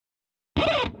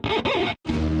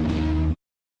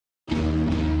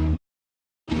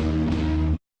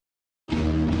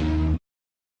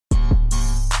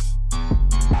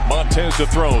Montez to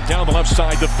throw. Down the left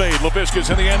side to fade. Laviska's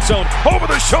in the end zone. Over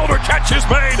the shoulder. Catch is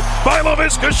made by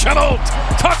Laviska Shenault.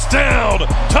 Touchdown.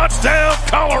 Touchdown,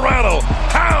 Colorado.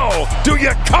 How do you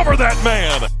cover that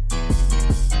man?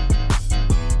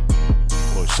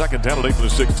 Well, second down and 8 for the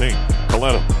 16.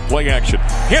 Coletta, play action.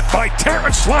 Hit by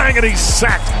Terrence Slang, and he's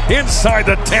sacked inside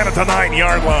the 10 at the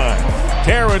 9-yard line.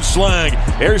 Terrence Slang,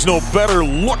 there's no better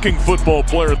looking football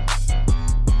player.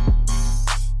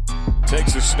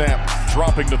 Takes a snap,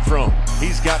 dropping to throw.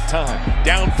 He's got time.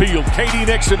 Downfield, KD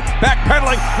Nixon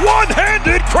backpedaling.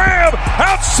 One-handed grab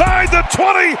outside the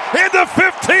 20 in the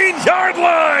 15-yard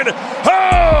line.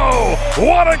 Oh,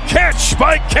 what a catch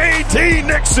by KD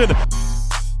Nixon.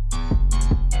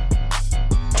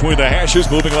 Between the hashes,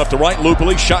 moving left to right.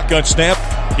 Lupoli, shotgun snap.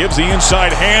 Gives the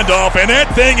inside handoff, and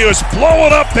that thing is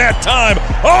blowing up that time.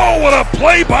 Oh, what a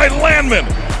play by Landman.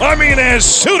 I mean, as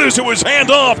soon as it was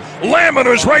handoff, Landman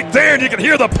was right there, and you can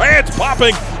hear the pads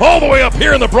popping all the way up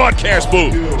here in the broadcast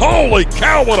booth. Holy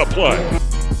cow, what a play.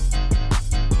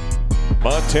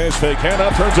 Montez fake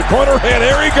handoff, turns the corner, and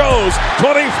here he goes.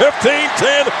 20, 15,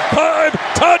 10,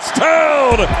 5,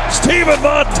 touchdown! Steven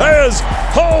Montez,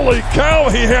 holy cow,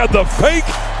 he had the fake,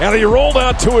 and he rolled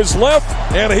out to his left,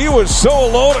 and he was so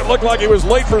alone it looked like he was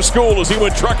late for school as he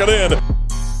went trucking in.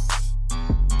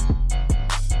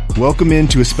 Welcome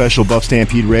into a special Buff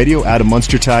Stampede Radio. Adam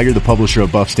Munster Tiger, the publisher of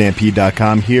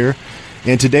BuffStampede.com here.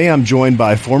 And today I'm joined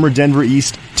by former Denver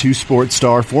East two-sport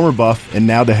star, former Buff, and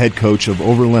now the head coach of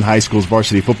Overland High School's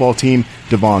varsity football team,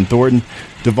 Devon Thornton.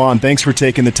 Devon, thanks for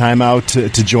taking the time out to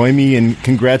join me, and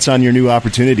congrats on your new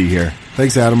opportunity here.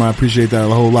 Thanks, Adam. I appreciate that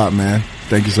a whole lot, man.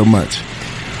 Thank you so much.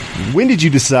 When did you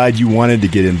decide you wanted to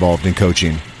get involved in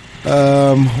coaching?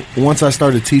 Once I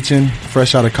started teaching,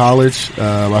 fresh out of college,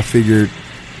 I figured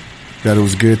that it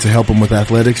was good to help them with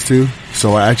athletics too.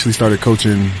 So I actually started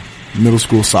coaching middle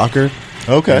school soccer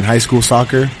and high school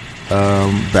soccer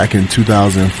back in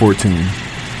 2014.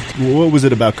 What was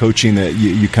it about coaching that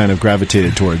you kind of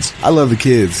gravitated towards? I love the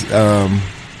kids.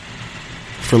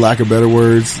 For lack of better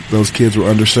words, those kids were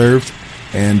underserved.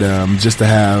 And just to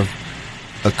have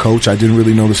a coach, I didn't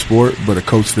really know the sport, but a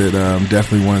coach that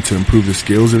definitely wanted to improve the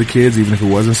skills of the kids, even if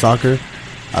it wasn't soccer,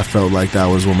 I felt like that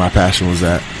was where my passion was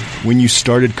at. When you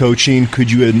started coaching,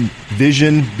 could you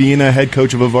envision being a head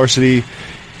coach of a varsity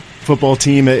football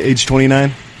team at age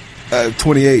 29?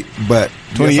 28, but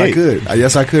 28. Yes, I could.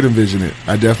 Yes, I could envision it.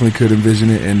 I definitely could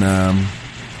envision it, and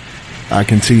I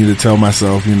continue to tell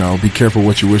myself, be careful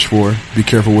what you wish for, be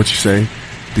careful what you say,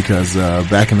 because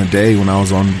back in the day when I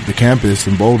was on the campus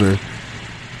in Boulder,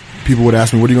 people would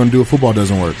ask me, what are you going to do if football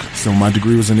doesn't work? So my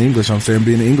degree was in English. I'm saying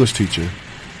being an English teacher.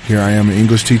 Here I am, an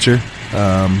English teacher,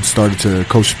 started to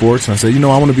coach sports, and I said,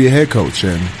 I want to be a head coach,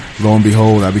 and lo and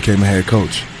behold, I became a head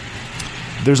coach.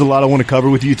 There's a lot I want to cover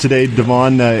with you today,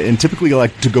 Devon, and typically I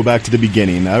like to go back to the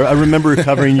beginning. I remember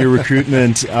covering your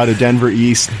recruitment out of Denver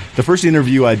East. The first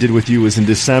interview I did with you was in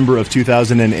December of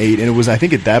 2008, and it was, I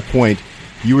think at that point,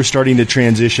 you were starting to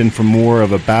transition from more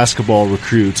of a basketball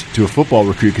recruit to a football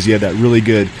recruit because you had that really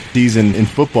good season in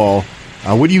football.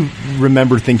 What do you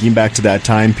remember thinking back to that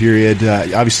time period?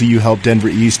 Obviously, you helped Denver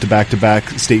East to back-to-back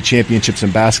state championships in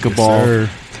basketball. Yes, sir.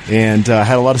 And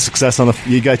had a lot of success on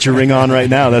you got your ring on right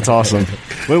now. That's awesome.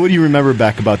 What do you remember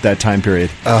back about that time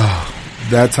period?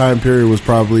 That time period was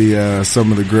probably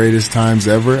some of the greatest times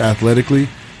ever athletically,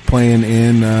 playing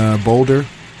in Boulder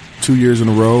 2 years in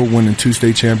a row, winning 2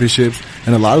 state championships.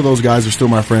 And a lot of those guys are still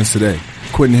my friends today.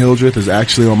 Quentin Hildreth is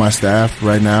actually on my staff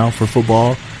right now for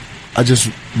football.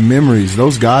 Memories.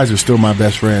 Those guys are still my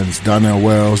best friends. Donnell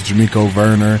Wells, Jamiko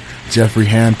Verner, Jeffrey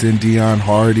Hampton, Dion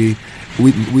Hardy.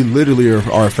 We literally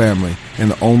are a family.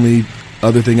 And the only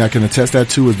other thing I can attest that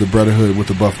to is the brotherhood with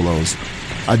the Buffaloes.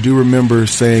 I do remember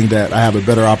saying that I have a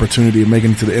better opportunity of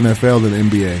making it to the NFL than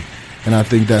the NBA. And I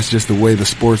think that's just the way the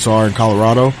sports are in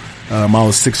Colorado. I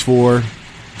was 6'4",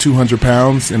 200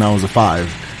 pounds, and I was a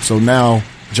 5. So now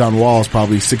John Wall is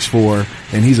probably 6'4",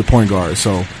 and he's a point guard.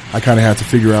 So I kind of had to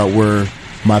figure out where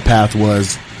my path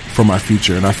was for my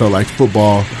future. And I felt like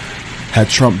football had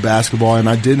trumped basketball, and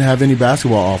I didn't have any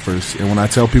basketball offers. And when I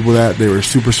tell people that, they were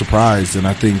super surprised. And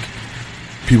I think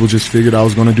people just figured I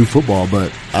was going to do football.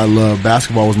 But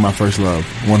basketball was my first love,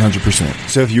 100%.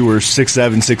 So if you were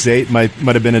 6'7", 6'8", might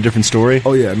have been a different story?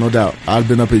 Oh, yeah, no doubt. I've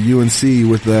been up at UNC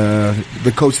with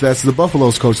the coach that's the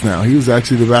Buffaloes coach now. He was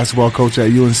actually the basketball coach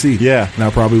at UNC. Yeah. And I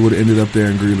probably would have ended up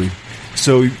there in Greeley.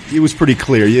 So it was pretty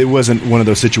clear. It wasn't one of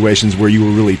those situations where you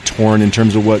were really torn in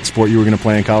terms of what sport you were going to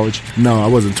play in college? No, I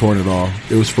wasn't torn at all.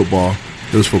 It was football.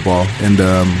 And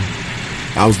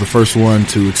I was the first one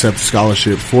to accept a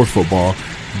scholarship for football.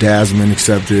 Dasman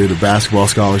accepted a basketball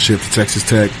scholarship to Texas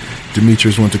Tech.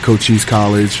 Demetrius went to Cochise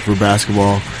College for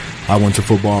basketball. I went to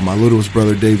football. My littlest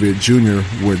brother, David Jr.,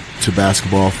 went to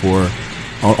basketball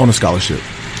on a scholarship.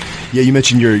 Yeah, you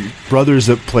mentioned your brothers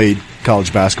that played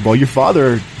college basketball. Your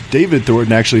father, David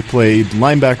Thornton, actually played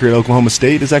linebacker at Oklahoma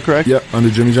State. Is that correct? Yep, under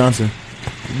Jimmy Johnson.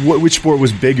 Which sport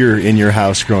was bigger in your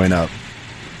house growing up?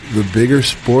 The bigger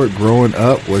sport growing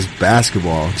up was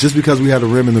basketball, just because we had a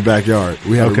rim in the backyard.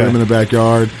 We had a rim in the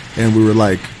backyard, and we were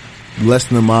like less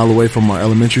than a mile away from our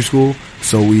elementary school,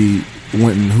 so we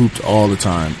went and hooped all the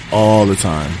time.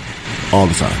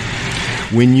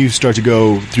 When you start to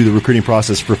go through the recruiting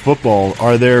process for football,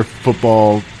 are there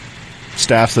football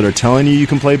staffs that are telling you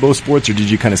can play both sports, or did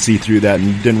you kind of see through that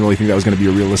and didn't really think that was going to be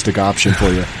a realistic option for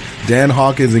you? Dan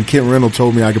Hawkins and Kent Reynolds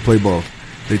told me I could play both.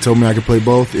 They told me I could play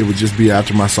both. It would just be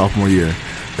after my sophomore year.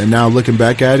 And now looking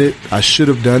back at it, I should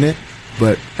have done it,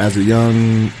 but as a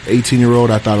young 18-year-old,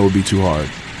 I thought it would be too hard.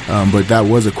 But that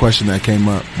was a question that came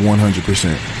up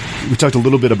 100%. We talked a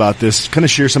little bit about this. Kind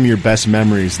of share some of your best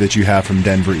memories that you have from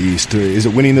Denver East. Is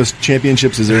it winning those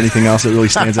championships? Is there anything else that really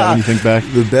stands out when you think back?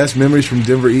 The best memories from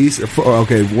Denver East?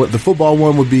 Okay, the football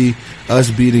one would be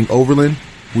us beating Overland.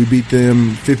 We beat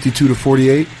them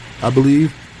 52-48, I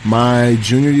believe, my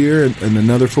junior year. And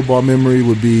another football memory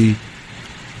would be,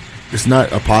 it's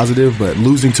not a positive, but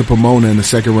losing to Pomona in the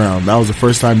second round. That was the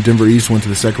first time Denver East went to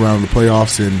the second round of the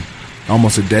playoffs in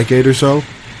almost a decade or so.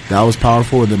 That was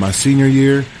powerful. And then my senior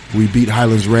year, we beat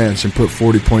Highlands Ranch and put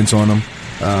 40 points on them.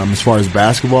 As far as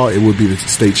basketball, it would be the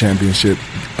state championship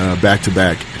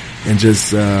back-to-back. And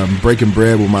just breaking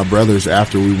bread with my brothers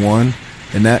after we won.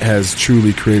 And that has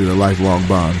truly created a lifelong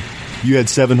bond. You had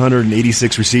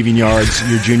 786 receiving yards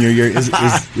your junior year. Is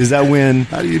that when?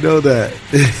 How do you know that?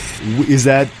 Is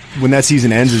that when that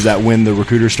season ends? Is that when the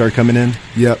recruiters start coming in?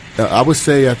 Yep. I would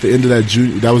say at the end of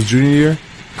that was junior year.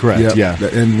 Correct. Yep. Yeah.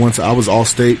 And once I was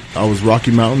All-State, I was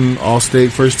Rocky Mountain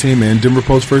All-State first team and Denver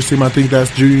Post first team. I think that's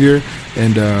junior year,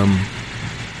 and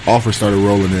offers started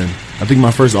rolling in. I think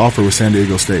my first offer was San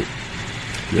Diego State.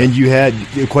 Yeah. And you had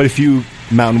quite a few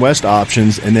Mountain West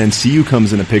options, and then CU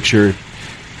comes in a picture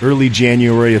early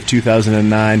January of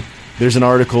 2009. There's an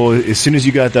article, as soon as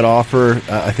you got that offer,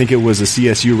 I think it was a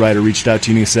CSU writer reached out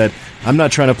to you and he said, I'm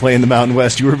not trying to play in the Mountain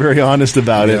West. You were very honest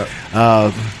about it.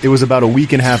 It was about a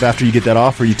week and a half after you get that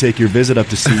offer, you take your visit up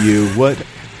to CU. What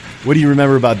do you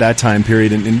remember about that time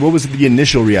period, and what was the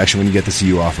initial reaction when you get the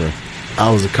CU offer?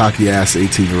 I was a cocky-ass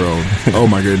 18-year-old. Oh,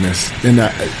 my goodness. And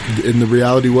the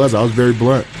reality was I was very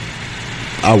blunt.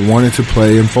 I wanted to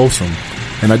play in Folsom,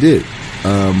 and I did.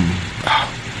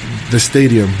 The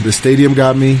stadium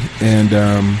got me, and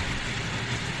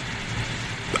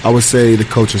I would say the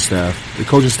coaching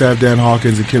staff, Dan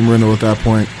Hawkins and Kim Reynolds at that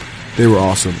point, they were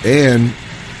awesome. And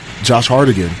Josh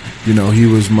Hardigan, he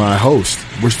was my host.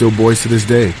 We're still boys to this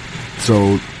day.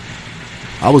 So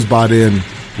I was bought in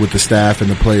with the staff and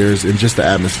the players and just the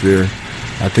atmosphere.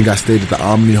 I think I stayed at the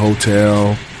Omni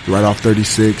Hotel right off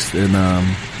 36th, and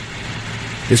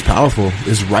it's powerful.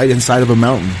 It's right inside of a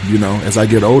mountain. As I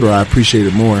get older, I appreciate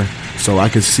it more. So I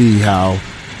could see how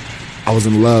I was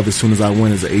in love as soon as I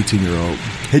went as an 18-year-old.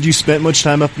 Had you spent much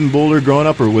time up in Boulder growing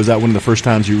up, or was that one of the first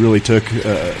times you really took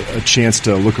a chance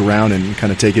to look around and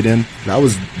kind of take it in? That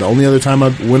was the only other time I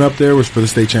went up there was for the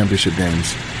state championship games.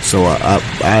 So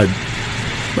I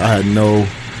had no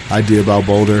idea about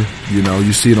Boulder.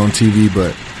 You see it on TV,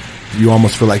 but you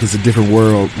almost feel like it's a different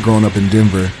world growing up in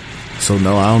Denver. So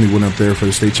no, I only went up there for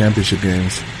the state championship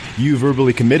games. You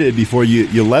verbally committed before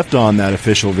you left on that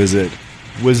official visit.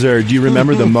 Do you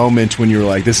remember the moment when you were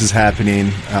like, this is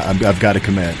happening, I've got to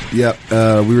commit? Yep.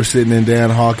 We were sitting in Dan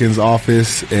Hawkins'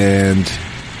 office, and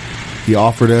he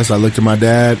offered us. I looked at my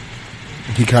dad.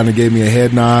 He kind of gave me a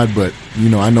head nod, but,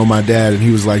 I know my dad, and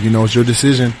he was like, it's your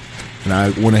decision. And I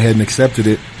went ahead and accepted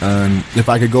it. If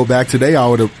I could go back today, I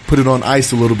would have put it on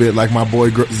ice a little bit like my boy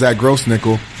Zach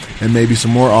Grossnickel, and maybe some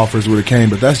more offers would have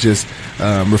came, but that's just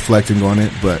reflecting on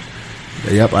it. But,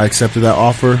 yep, I accepted that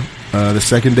offer the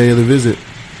second day of the visit.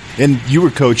 And you were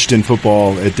coached in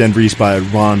football at Denver East by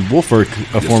Ron Wolfert,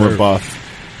 a former Buff.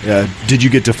 Did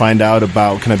you get to find out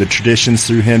about kind of the traditions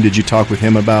through him? Did you talk with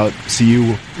him about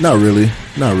CU? Not really.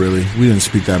 We didn't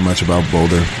speak that much about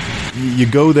Boulder. You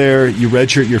go there, you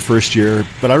redshirt your first year,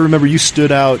 but I remember you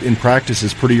stood out in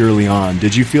practices pretty early on.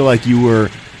 Did you feel like you were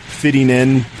fitting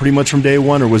in pretty much from day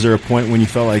one, or was there a point when you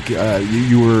felt like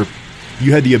you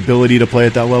had the ability to play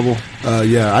at that level?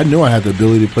 Yeah, I knew I had the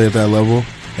ability to play at that level,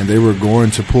 and they were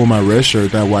going to pull my red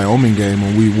shirt that Wyoming game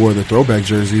when we wore the throwback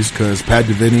jerseys because Pat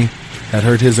Deviney had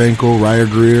hurt his ankle, Ryer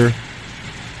Greer,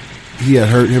 he had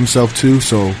hurt himself too,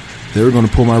 so they were going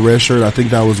to pull my red shirt. I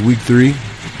think that was week 3,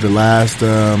 the last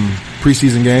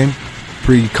preseason game,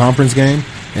 pre-conference game,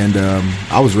 and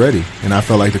I was ready, and I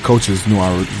felt like the coaches knew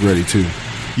I was ready too.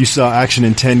 You saw action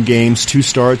in 10 games, 2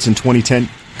 starts in 2010.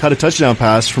 Caught a touchdown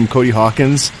pass from Cody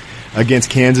Hawkins against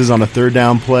Kansas on a third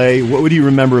down play. What do you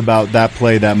remember about that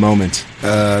play, that moment?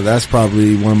 That's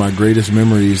probably one of my greatest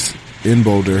memories in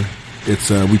Boulder. It's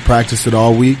we practiced it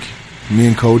all week. Me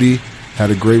and Cody had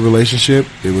a great relationship.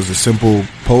 It was a simple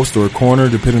post or a corner,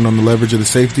 depending on the leverage of the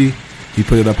safety. He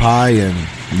put it up high, and,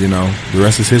 the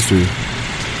rest is history.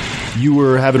 You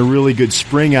were having a really good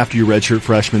spring after your redshirt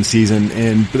freshman season,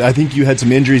 but I think you had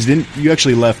some injuries. Didn't you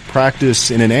actually left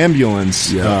practice in an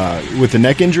ambulance with a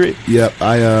neck injury? Yep,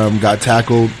 I got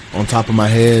tackled on top of my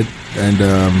head, and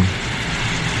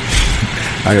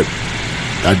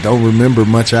I don't remember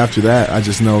much after that. I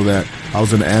just know that I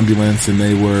was in an ambulance and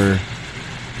they were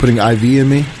putting IV in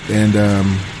me, and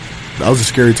that was a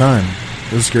scary time.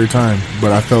 It was a scary time,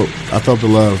 but I felt the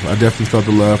love. I definitely felt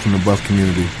the love from the Buff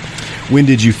community. When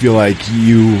did you feel like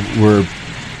you were,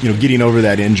 getting over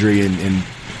that injury? And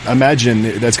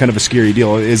imagine that's kind of a scary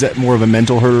deal. Is that more of a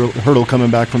mental hurdle coming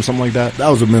back from something like that? That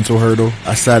was a mental hurdle.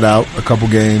 I sat out a couple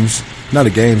games,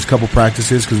 couple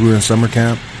practices because we were in summer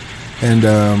camp. And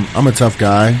I'm a tough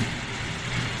guy,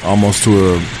 almost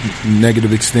to a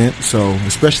negative extent. So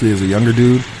especially as a younger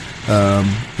dude,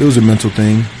 it was a mental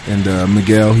thing. And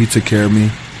Miguel, he took care of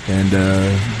me. And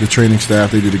the training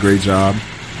staff, they did a great job.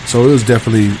 So it was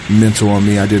definitely mental on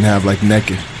me. I didn't have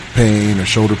neck pain or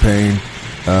shoulder pain.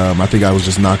 I think I was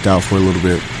just knocked out for a little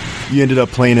bit. You ended up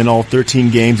playing in all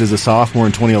 13 games as a sophomore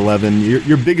in 2011.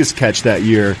 Your biggest catch that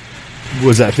year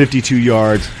was that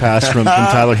 52-yard pass from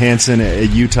Tyler Hansen at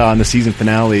Utah in the season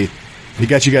finale. He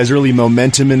got you guys early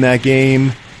momentum in that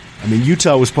game. I mean,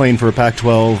 Utah was playing for a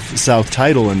Pac-12 South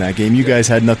title in that game. You guys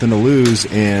had nothing to lose,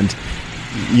 and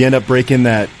you end up breaking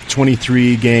that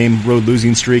 23-game road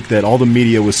losing streak that all the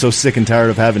media was so sick and tired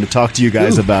of having to talk to you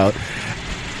guys about.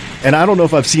 And I don't know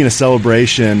if I've seen a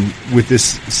celebration with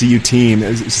this CU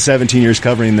team, 17 years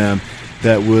covering them,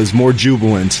 that was more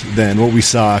jubilant than what we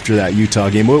saw after that Utah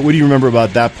game. What do you remember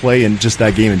about that play and just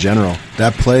that game in general?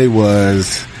 That play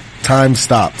was time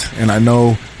stopped. And I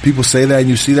know people say that and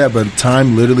you see that, but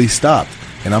time literally stopped.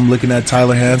 And I'm looking at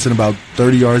Tyler Hansen about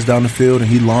 30 yards down the field, and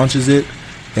he launches it.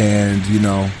 And,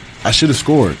 I should have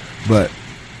scored. But,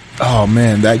 oh,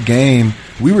 man, that game,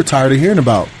 we were tired of hearing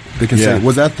about the consecutive. Yeah.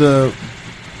 Was that the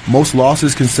most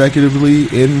losses consecutively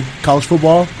in college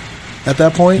football at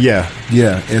that point? Yeah.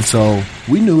 Yeah. And so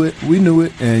we knew it.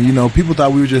 And, people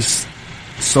thought we were just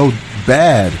so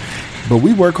bad. But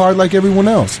we work hard like everyone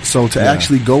else. So to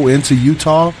actually go into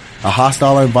Utah, a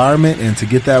hostile environment, and to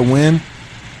get that win,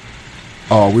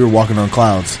 we were walking on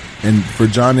clouds. And for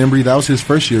John Embry, that was his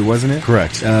first year, wasn't it?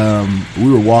 Correct.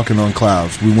 We were walking on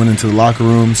clouds. We went into the locker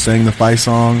room, sang the fight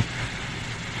song.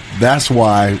 That's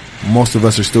why most of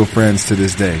us are still friends to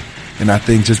this day. And I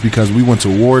think just because we went to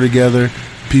war together,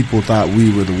 people thought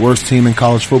we were the worst team in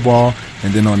college football.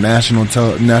 And then on national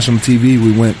TV,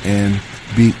 we went and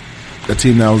beat a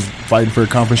team that was fighting for a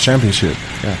conference championship.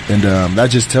 Yeah. And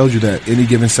that just tells you that any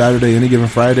given Saturday, any given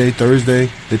Friday, Thursday,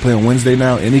 they play on Wednesday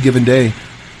now, any given day,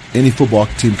 any football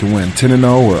team can win, 10-0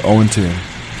 or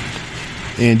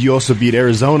 0-10. And you also beat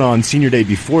Arizona on senior day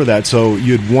before that, so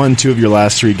you had won 2 of your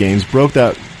last 3 games, broke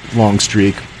that long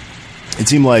streak. It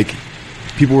seemed like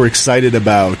people were excited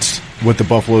about what the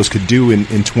Buffaloes could do in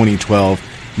 2012.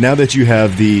 Now that you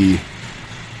have the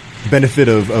benefit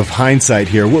of hindsight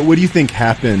here, what do you think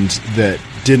happened that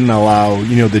didn't allow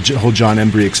the whole John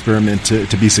Embry experiment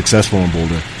to be successful in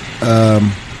Boulder?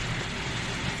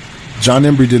 John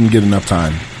Embry didn't get enough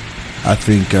time. I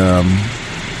think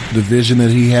the vision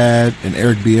that he had and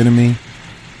Eric Bieniemy,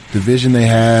 the vision they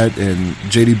had, and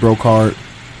J.D. Brockhart,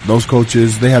 those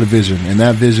coaches, they had a vision, and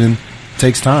that vision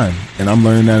takes time. And I'm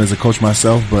learning that as a coach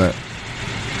myself, but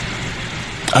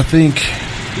I think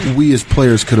we as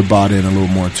players could have bought in a little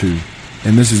more too.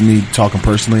 And this is me talking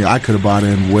personally. I could have bought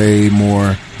in way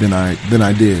more than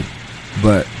I did.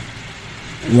 But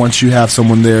once you have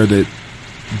someone there that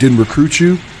didn't recruit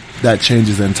you, that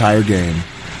changes the entire game.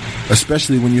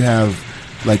 Especially when you have,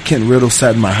 Kent Riddle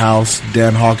sat in my house,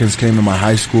 Dan Hawkins came to my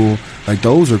high school.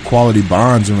 Those are quality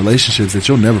bonds and relationships that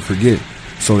you'll never forget.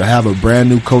 So to have a brand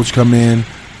new coach come in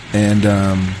and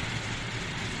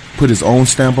put his own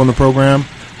stamp on the program,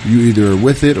 you either are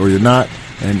with it or you're not.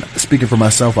 And speaking for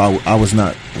myself, I was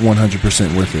not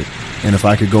 100% with it. And if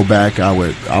I could go back, I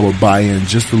would buy in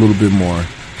just a little bit more.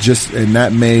 And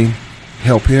that may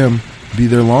help him be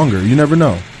there longer. You never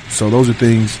know. So those are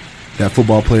things that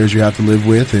football players you have to live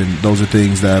with, and those are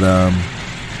things that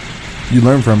you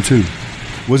learn from too.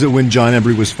 Was it when John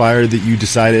Embry was fired that you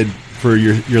decided for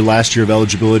your last year of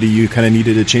eligibility, you kind of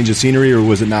needed a change of scenery, or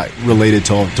was it not related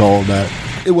to all of that?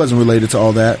 It wasn't related to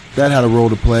all that. That had a role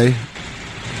to play.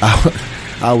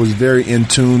 I was very in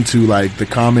tune to like the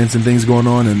comments and things going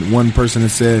on, and one person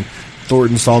had said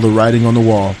Thornton saw the writing on the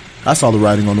wall. I saw the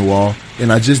writing on the wall,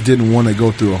 and I just didn't want to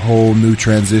go through a whole new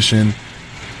transition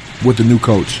with the new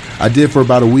coach. I did for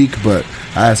about a week, but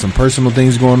I had some personal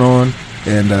things going on,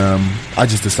 and I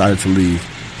just decided to leave.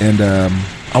 And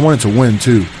I wanted to win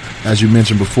too. As you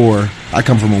mentioned before, I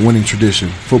come from a winning tradition,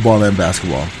 football and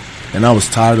basketball. And I was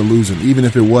tired of losing, even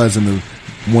if it was in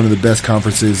one of the best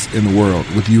conferences in the world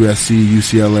with USC,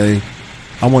 UCLA.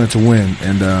 I wanted to win,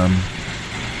 and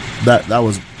that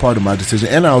was part of my decision.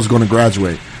 And I was going to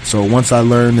graduate. So once I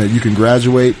learned that you can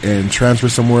graduate and transfer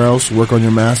somewhere else, work on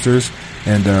your master's,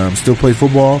 and still play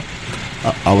football,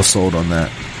 I was sold on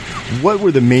that. What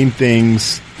were the main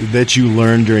things that you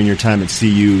learned during your time at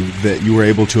CU that you were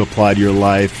able to apply to your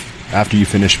life after you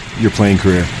finished your playing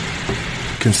career?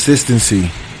 Consistency,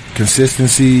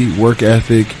 work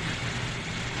ethic,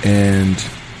 and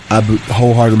I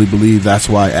wholeheartedly believe that's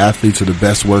why athletes are the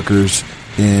best workers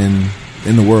in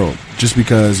the world. Just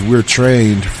because we're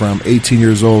trained from 18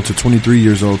 years old to 23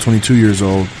 years old, 22 years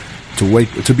old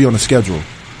to be on a schedule.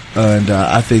 And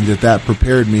I think that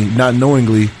prepared me, not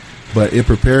knowingly, but it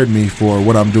prepared me for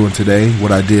what I'm doing today,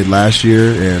 what I did last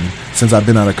year, and since I've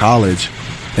been out of college.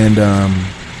 And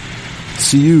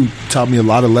CU taught me a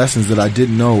lot of lessons that I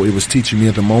didn't know it was teaching me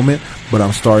at the moment, but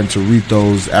I'm starting to reap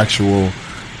those actual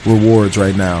rewards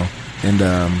right now. And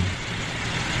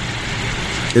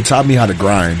it taught me how to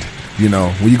grind. You know,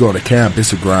 when you go to camp,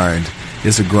 it's a grind.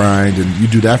 And you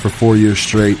do that for 4 years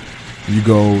straight. You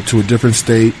go to a different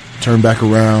state, turn back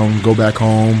around, go back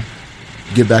home,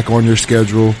 get back on your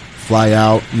schedule, fly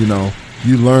out. You know,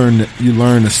 you learn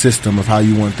the system of how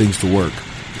you want things to work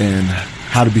and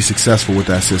how to be successful with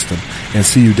that system. And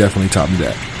CU definitely taught me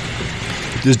that.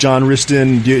 Does John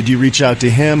Riston, do you reach out to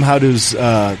him? How does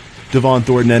Devon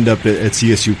Thornton end up at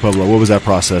CSU Pueblo? What was that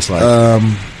process like?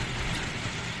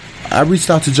 I reached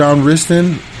out to John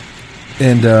Riston,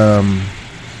 and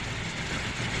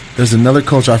there's another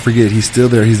coach, I forget. He's still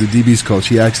there. He's the DB's coach.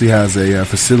 He actually has a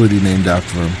facility named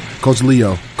after him. Coach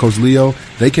Leo,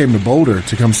 they came to Boulder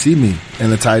to come see me,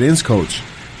 and the tight ends coach.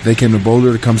 They came to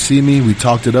Boulder to come see me. We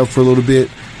talked it up for a little bit.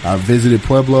 I visited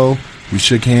Pueblo. We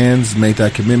shook hands, made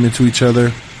that commitment to each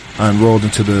other. I enrolled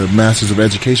into the Masters of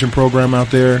Education program out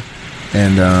there,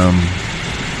 and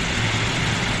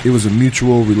it was a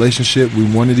mutual relationship. We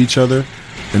wanted each other,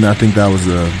 and I think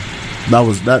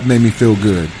that made me feel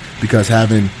good, because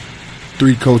having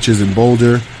 3 coaches in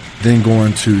Boulder, then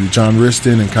going to John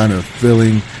Riston and kind of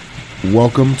feeling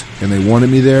welcomed, and they wanted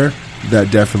me there,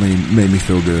 that definitely made me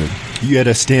feel good. You had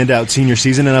a standout senior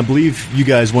season, and I believe you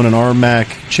guys won an RMAC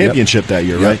championship that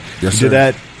year, right? Yes,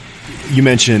 sir. You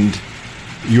mentioned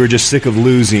you were just sick of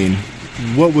losing.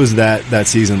 What was that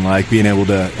season like, being able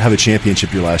to have a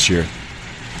championship your last year?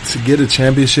 To get a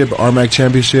championship, RMAC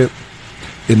championship,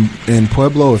 in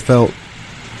Pueblo, it felt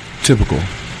typical.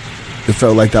 It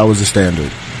felt like that was the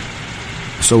standard.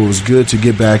 So it was good to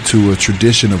get back to a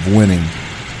tradition of winning.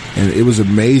 And it was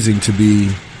amazing to be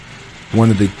one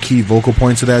of the key vocal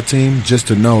points of that team, just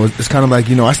to know. It's kind of like,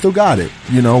 I still got it.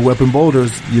 Up in Boulder,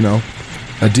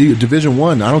 a Division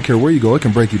I, I don't care where you go, it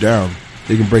can break you down.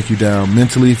 It can break you down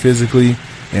mentally, physically,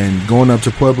 and going up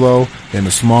to Pueblo in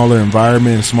a smaller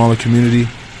environment, a smaller community,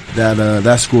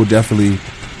 that school definitely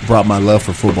brought my love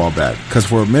for football back. Because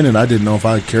for a minute, I didn't know if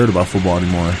I cared about football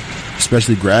anymore,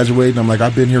 especially graduating. I'm like,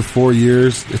 I've been here 4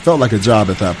 years. It felt like a job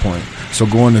at that point. So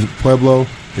going to Pueblo,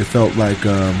 it felt like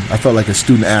I felt like a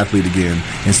student athlete again,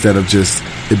 instead of just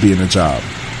it being a job.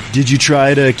 Did you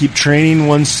try to keep training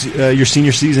once your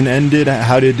senior season ended?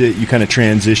 How did you kind of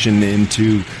transition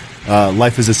into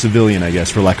life as a civilian, I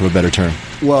guess, for lack of a better term?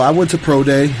 Well, I went to Pro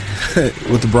Day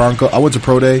with the Broncos. I went to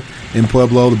Pro Day in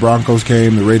Pueblo. The Broncos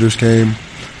came, the Raiders came,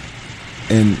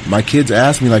 and my kids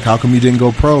asked me, like, how come you didn't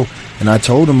go pro? And I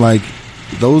told them, like,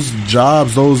 those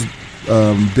jobs, those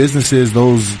businesses,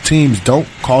 those teams don't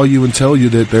call you and tell you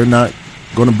that they're not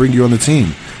going to bring you on the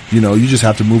team. You just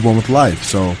have to move on with life.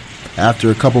 So after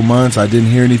a couple months, I didn't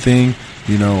hear anything.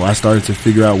 I started to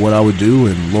figure out what I would do,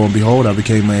 and lo and behold, I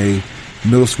became a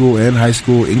middle school and high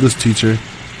school English teacher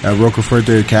at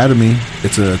Rocafuerte Academy.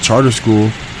 It's a charter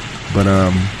school, but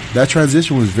that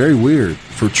transition was very weird.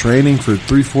 For training for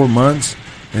 3-4 months,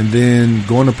 and then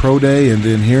going to Pro Day, and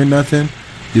then hearing nothing,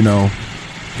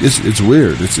 it's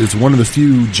weird. It's one of the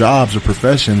few jobs or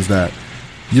professions that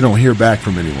you don't hear back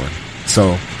from anyone.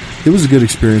 So it was a good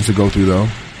experience to go through, though.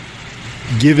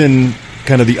 Given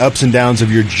kind of the ups and downs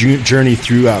of your journey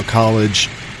throughout college,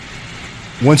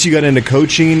 Once you got into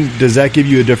coaching, does that give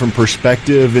you a different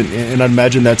perspective? And I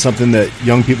imagine that's something that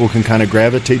young people can kind of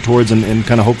gravitate towards and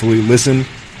kind of hopefully listen.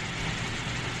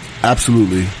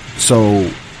 Absolutely. So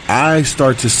I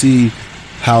start to see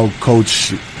how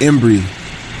Coach Embry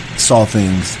saw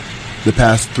things the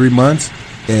past 3 months.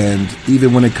 And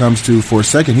even when it comes to, for a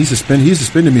second, he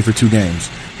suspended me for 2 games.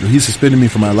 He suspended me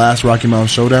for my last Rocky Mountain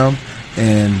Showdown.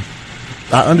 And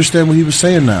I understand what he was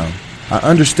saying now. I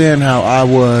understand how I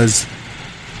was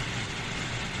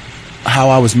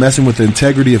messing with the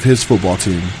integrity of his football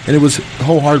team. And it was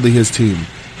wholeheartedly his team.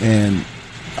 And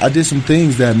I did some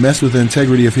things that messed with the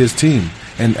integrity of his team.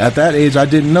 And at that age, I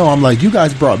didn't know. I'm like, you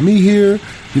guys brought me here.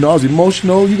 You know, I was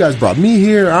emotional. You guys brought me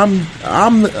here. I'm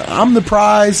the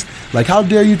prize. Like, how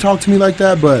dare you talk to me like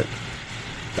that? But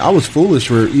I was foolish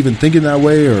for even thinking that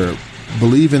way or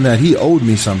believing that he owed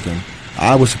me something.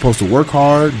 I was supposed to work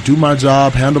hard, do my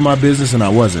job, handle my business, and I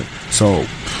wasn't. So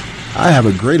I have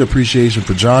a great appreciation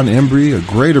for John Embry, a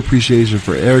great appreciation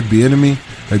for Eric Bieniemy,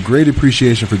 a great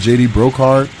appreciation for J.D.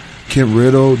 Brockhart, Kent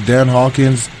Riddle, Dan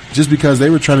Hawkins, just because they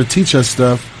were trying to teach us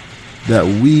stuff that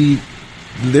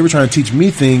they were trying to teach me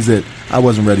things that I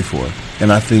wasn't ready for. And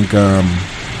I think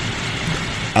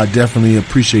I definitely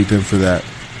appreciate them for that.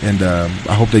 And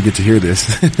I hope they get to hear this.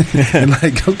 And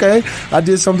like, okay, I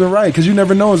did something right. Because you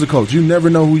never know as a coach. You never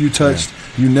know who you touched.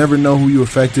 Yeah. You never know who you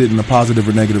affected in a positive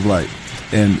or negative light.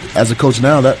 And as a coach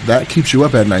now, that keeps you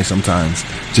up at night sometimes.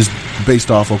 Just based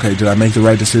off, okay, did I make the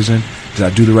right decision? Did I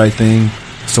do the right thing?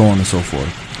 So on and so forth.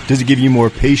 Does it give you more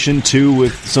patience, too,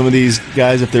 with some of these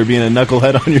guys if they're being a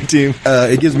knucklehead on your team?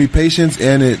 It gives me patience,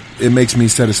 and it makes me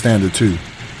set a standard, too.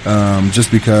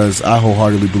 Just because I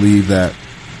wholeheartedly believe that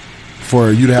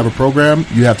for you to have a program,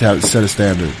 you have to set a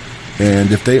standard.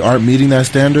 And if they aren't meeting that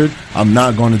standard, I'm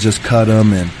not going to just cut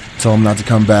them and tell them not to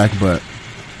come back. But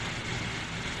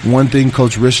one thing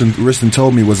Coach Riston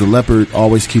told me was a leopard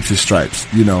always keeps his stripes.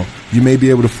 You know, you may be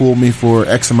able to fool me for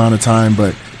X amount of time,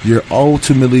 but you're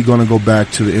ultimately going to go back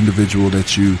to the individual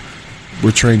that you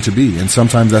were trained to be. And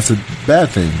sometimes that's a bad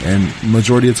thing, and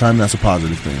majority of the time that's a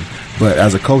positive thing. But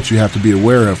as a coach, you have to be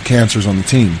aware of cancers on the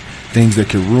team, things that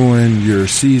can ruin your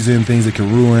season, things that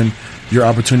can ruin your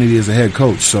opportunity as a head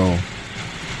coach. So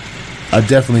I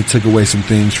definitely took away some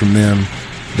things from them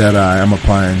that I am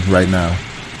applying right now.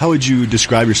 How would you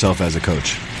describe yourself as a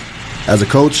coach? As a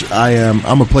coach,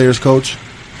 I'm a player's coach,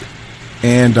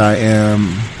 and I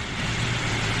am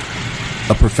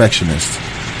a perfectionist,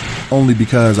 only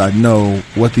because I know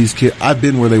what these kids, I've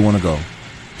been where they want to go,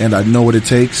 and I know what it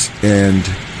takes, and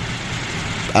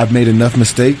I've made enough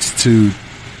mistakes to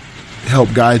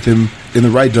help guide them in the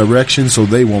right direction so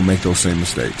they won't make those same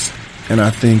mistakes. And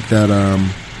I think that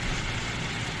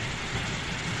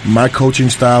my coaching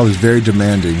style is very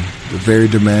demanding,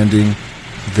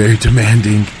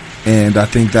 and I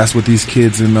think that's what these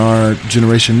kids in our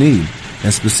generation need,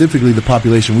 and specifically the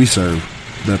population we serve.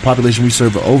 The population we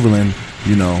serve at Overland,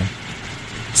 you know,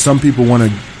 some people want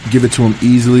to give it to them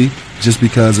easily just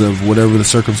because of whatever the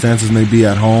circumstances may be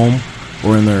at home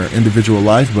or in their individual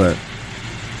life, but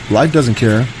life doesn't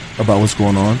care about what's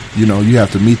going on. You know, you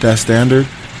have to meet that standard,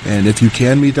 and if you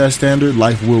can meet that standard,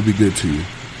 life will be good to you.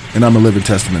 And I'm a living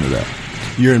testament of that.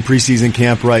 You're in preseason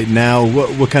camp right now.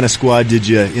 What kind of squad did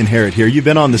you inherit here? You've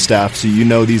been on the staff, so you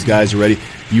know these guys already.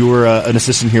 You were an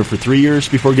assistant here for 3 years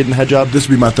before getting the head job? This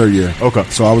will be my 3rd year. Okay.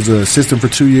 So I was an assistant for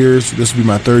 2 years. This will be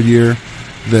my 3rd year.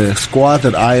 The squad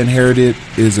that I inherited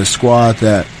is a squad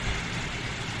that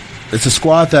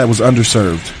was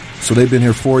underserved. So they've been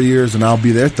here 4 years, and I'll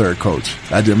be their 3rd coach.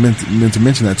 I meant to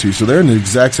mention that to you. So they're in the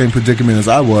exact same predicament as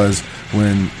I was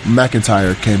when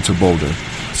McIntyre came to Boulder.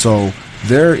 So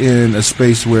they're in a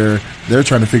space where they're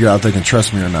trying to figure out if they can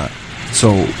trust me or not.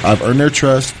 So I've earned their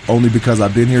trust only because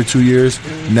I've been here 2 years.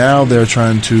 Now they're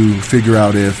trying to figure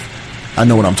out if I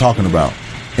know what I'm talking about.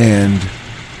 And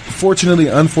fortunately,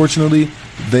 unfortunately,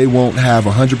 they won't have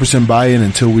 100% buy-in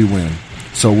until we win.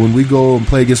 So when we go and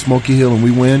play against Smoky Hill and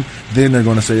we win, then they're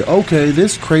going to say, okay,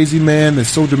 this crazy man that's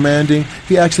so demanding,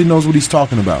 he actually knows what he's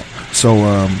talking about. So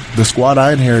the squad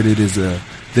I inherited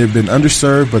they've been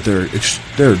underserved, but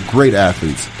they're great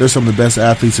athletes. They're some of the best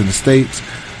athletes in the States.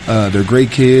 They're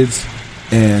great kids,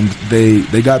 and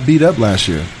they got beat up last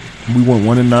year. We went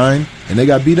 1-9, and they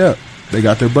got beat up. They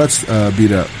got their butts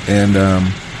beat up. And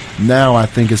now I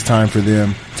think it's time for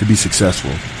them to be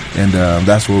successful. And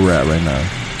that's where we're at right now.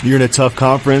 You're in a tough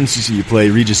conference. You play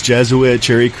Regis Jesuit,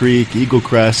 Cherry Creek, Eagle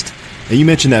Crest. And you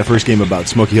mentioned that first game about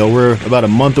Smoky Hill. We're about a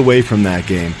month away from that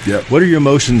game. Yep. What are your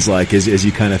emotions like as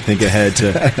you kind of think ahead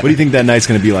to what do you think that night's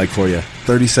going to be like for you?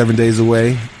 37 days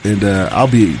away, and I'll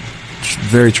be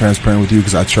very transparent with you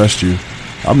because I trust you.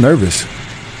 I'm nervous.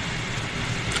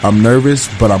 I'm nervous,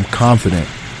 but I'm confident.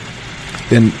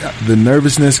 And the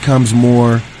nervousness comes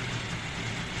more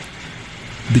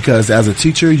because as a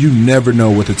teacher, you never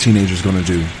know what the teenager's going to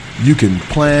do. You can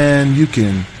plan, you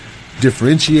can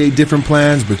differentiate different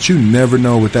plans, but you never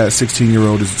know what that 16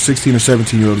 or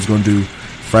 17-year-old is going to do.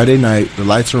 Friday night, the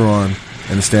lights are on,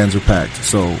 and the stands are packed.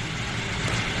 So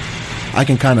I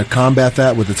can kind of combat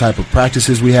that with the type of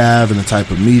practices we have and the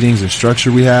type of meetings and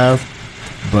structure we have.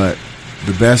 But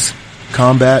the best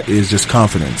combat is just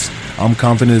confidence. I'm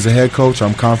confident as a head coach.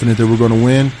 I'm confident that we're going to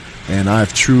win. And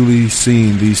I've truly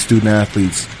seen these student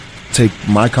athletes take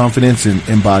my confidence and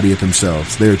embody it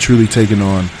themselves. They are truly taking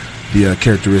on the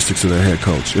characteristics of their head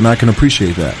coach. And I can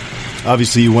appreciate that.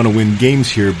 Obviously, you want to win games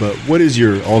here, but what is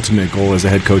your ultimate goal as a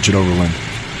head coach at Overland?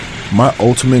 My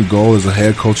ultimate goal as a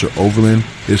head coach at Overland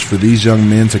is for these young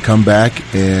men to come back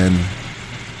and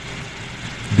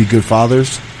be good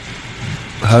fathers,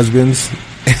 husbands.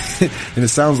 And it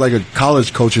sounds like a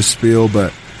college coach's spiel,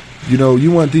 but, you know,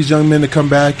 you want these young men to come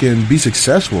back and be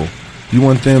successful. You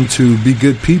want them to be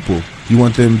good people. You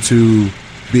want them to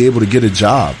be able to get a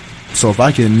job. So if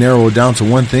I can narrow it down to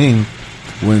one thing,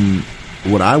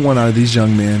 what I want out of these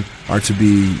young men are to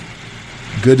be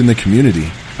good in the community.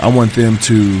 I want them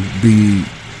to be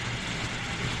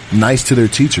nice to their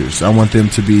teachers. I want them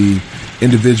to be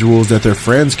individuals that their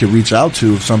friends can reach out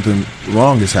to if something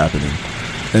wrong is happening.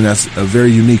 And that's a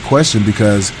very unique question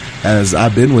because as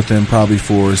I've been with them probably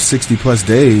for 60 plus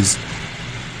days,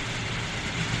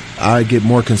 I get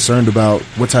more concerned about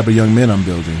what type of young men I'm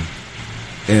building.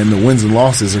 And the wins and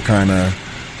losses are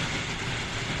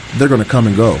they're going to come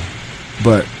and go.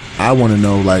 But I want to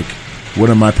know, like, what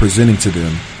am I presenting to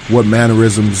them? What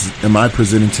mannerisms am I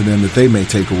presenting to them that they may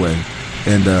take away?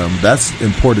 And that's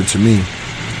important to me.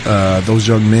 Those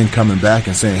young men coming back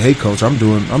and saying, "Hey, coach, I'm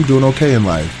doing okay in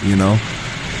life." You know,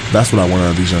 that's what I want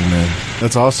out of these young men.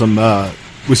 That's awesome.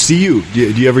 With CU,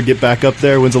 do you ever get back up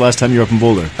there? When's the last time you were up in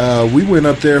Boulder? We went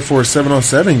up there for a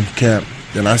 7-on-7 camp,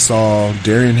 and I saw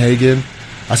Darian Hagan.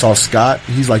 I saw Scott.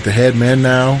 He's like the head man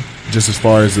now, just as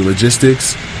far as the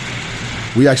logistics.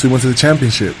 We actually went to the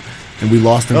championship, and we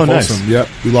lost in Folsom. Nice. Yep,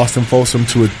 we lost in Folsom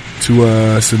to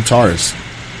Centaurus.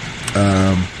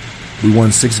 We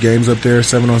won 6 games up there,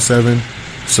 7-on-7.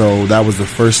 So that was the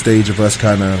first stage of us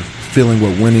kind of feeling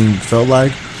what winning felt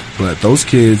like. But those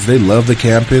kids, they love the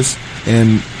campus.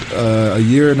 And a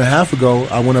year and a half ago,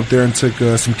 I went up there and took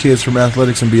some kids from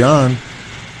Athletics and Beyond,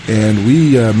 and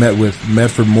we met with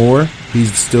Medford Moore.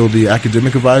 He's still the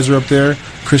academic advisor up there.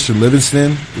 Christian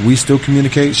Livingston, we still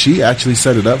communicate. She actually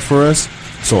set it up for us.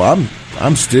 So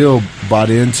I'm still bought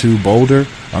into Boulder.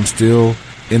 I'm still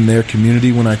in their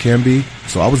community when I can be.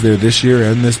 So I was there this year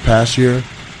and this past year.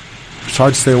 It's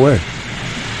hard to stay away.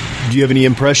 Do you have any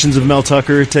impressions of Mel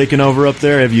Tucker taking over up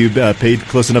there? Have you paid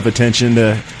close enough attention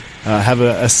to have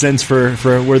a sense for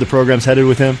where the program's headed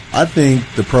with him? I think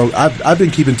I've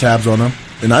been keeping tabs on him,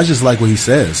 and I just like what he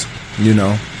says, you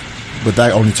know. But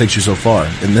that only takes you so far.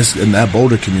 In that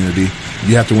Boulder community,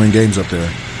 you have to win games up there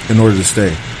in order to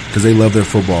stay because they love their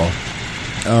football.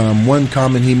 One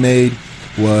comment he made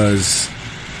was,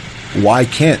 "Why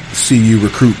can't CU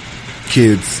recruit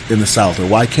kids in the South, or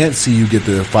why can't CU get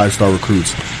the 5-star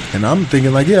recruits?" And I'm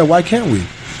thinking like, yeah, why can't we?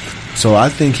 So I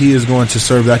think he is going to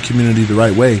serve that community the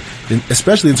right way, and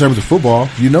especially in terms of football.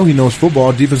 You know, he knows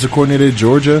football. Defensive coordinator at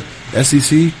Georgia,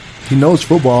 SEC, he knows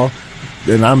football.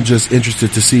 And I'm just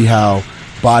interested to see how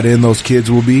bought in those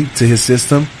kids will be to his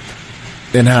system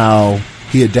and how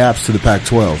he adapts to the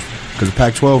Pac-12. Because the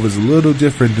Pac-12 is a little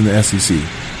different than the SEC.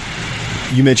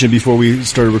 You mentioned before we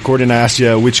started recording, I asked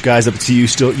you which guys up at CU you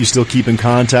still keep in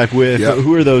contact with. Yep.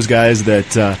 Who are those guys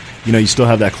that you still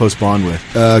have that close bond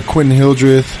with? Quentin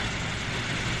Hildreth.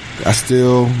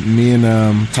 Me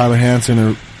and Tyler Hansen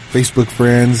are Facebook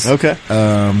friends. Okay.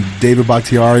 David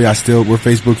Bakhtiari, we're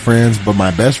Facebook friends. But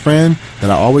my best friend that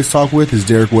I always talk with is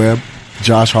Derek Webb,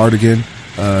 Josh Hardigan,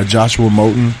 Joshua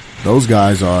Moten. Those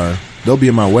guys they'll be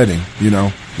at my wedding, you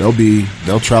know.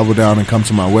 They'll travel down and come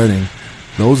to my wedding.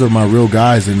 Those are my real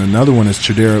guys. And another one is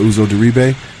Chidera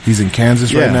Uzo-Deribe. He's in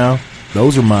Kansas right now.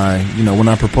 Those are when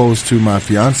I proposed to my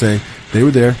fiance, they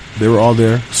were there. They were all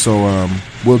there. So,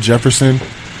 Will Jefferson,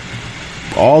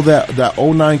 all that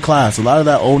 09 class, a lot of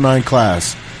that 09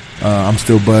 class, I'm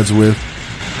still buds with.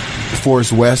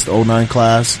 Forrest West, 09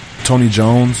 class, Tony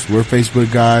Jones, we're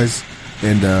Facebook guys.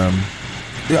 And,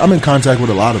 I'm in contact with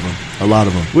a lot of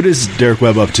them. What is Derek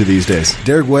Webb up to these days?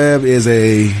 Derek Webb is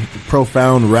a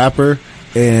profound rapper,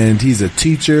 and he's a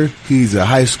teacher. He's a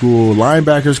high school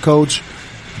linebackers coach.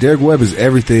 Derek Webb is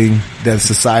everything that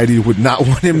society would not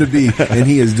want him to be, and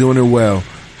he is doing it well.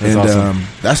 That's awesome.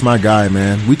 That's my guy,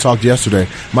 man. We talked yesterday.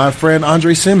 My friend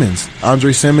Andre Simmons.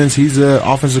 He's the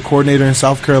offensive coordinator in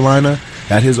South Carolina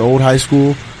at his old high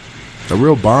school. A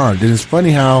real bond. And it's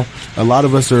funny how a lot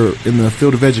of us are in the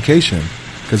field of education.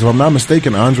 Because if I'm not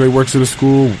mistaken, Andre works at a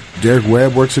school, Derek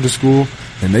Webb works at a school,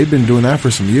 and they've been doing that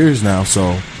for some years now.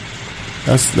 So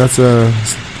that's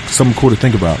something cool to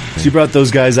think about. So you brought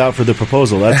those guys out for the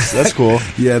proposal. That's cool.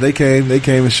 Yeah, they came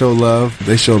and showed love.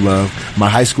 They showed love. My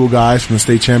high school guys from the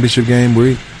state championship game,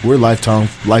 we're lifetime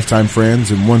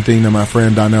friends. And one thing that my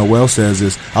friend Donnell Wells says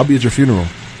is, "I'll be at your funeral,"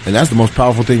 and that's the most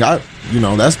powerful thing.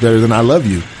 That's better than "I love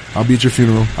you." I'll be at your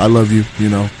funeral. I love you.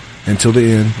 Until the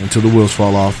end, until the wheels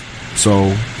fall off.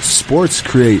 So sports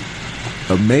create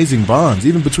amazing bonds,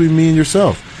 even between me and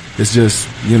yourself. It's just,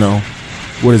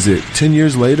 what is it, 10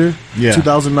 years later? Yeah.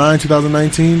 2009,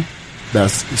 2019?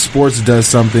 Sports does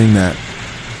something that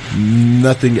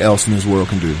nothing else in this world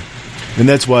can do. And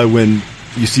that's why when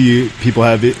you see people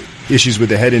have issues with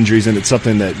the head injuries, and it's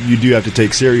something that you do have to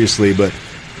take seriously, but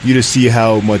you just see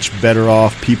how much better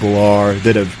off people are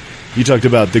that have. You talked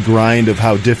about the grind of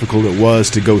how difficult it was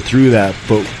to go through that,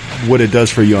 but what it does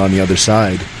for you on the other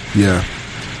side. Yeah.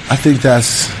 I think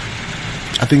that's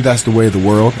the way of the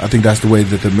world. I think that's the way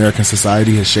that the American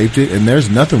society has shaped it, and there's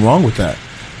nothing wrong with that.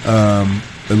 A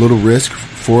little risk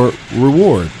for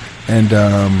reward. And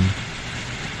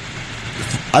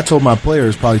I told my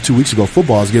players probably 2 weeks ago,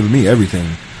 football has given me everything.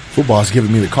 Football has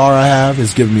given me the car I have.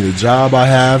 It's given me the job I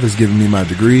have. It's given me my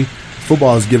degree.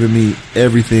 Football has given me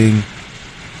everything.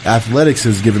 Athletics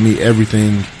has given me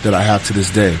everything that I have to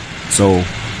this day. So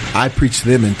I preach to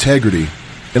them integrity.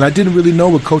 And I didn't really know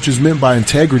what coaches meant by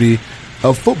integrity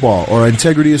of football or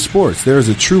integrity of sports. There is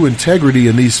a true integrity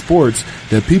in these sports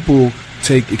that people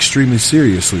take extremely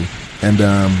seriously. And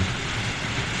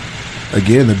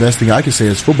again, the best thing I can say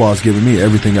is football has given me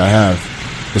everything I have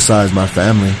besides my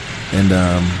family. And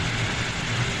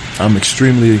I'm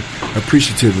extremely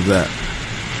appreciative of that.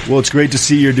 Well, it's great to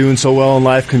see you're doing so well in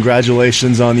life.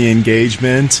 Congratulations on the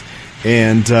engagement.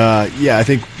 And, I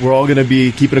think we're all going to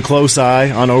be keeping a close eye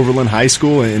on Overland High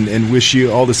School and wish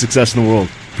you all the success in the world.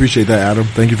 Appreciate that, Adam.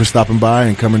 Thank you for stopping by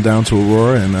and coming down to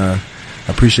Aurora, and I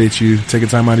appreciate you taking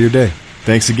time out of your day.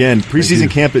 Thanks again. Preseason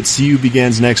camp at CU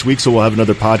begins next week, so we'll have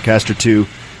another podcast or two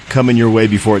coming your way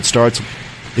before it starts.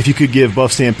 If you could give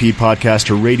Buff Stampede Podcast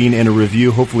a rating and a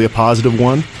review, hopefully a positive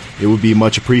one, it would be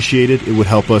much appreciated. It would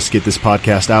help us get this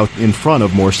podcast out in front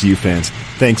of more CU fans.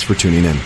 Thanks for tuning in.